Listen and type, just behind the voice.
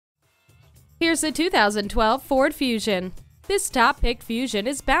Here's the 2012 Ford Fusion. This top-picked Fusion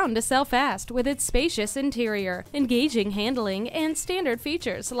is bound to sell fast with its spacious interior, engaging handling, and standard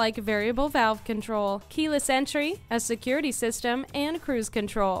features like variable valve control, keyless entry, a security system, and cruise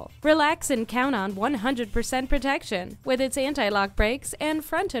control. Relax and count on 100% protection with its anti-lock brakes and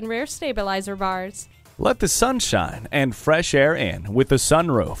front and rear stabilizer bars. Let the sun shine and fresh air in with the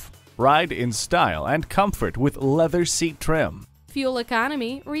sunroof. Ride in style and comfort with leather seat trim. Fuel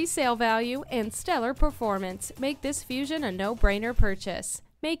economy, resale value, and stellar performance make this Fusion a no-brainer purchase.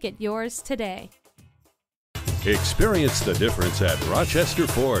 Make it yours today. Experience the difference at Rochester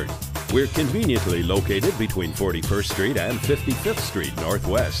Ford. We're conveniently located between 41st Street and 55th Street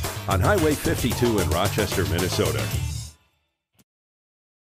Northwest on Highway 52 in Rochester, Minnesota.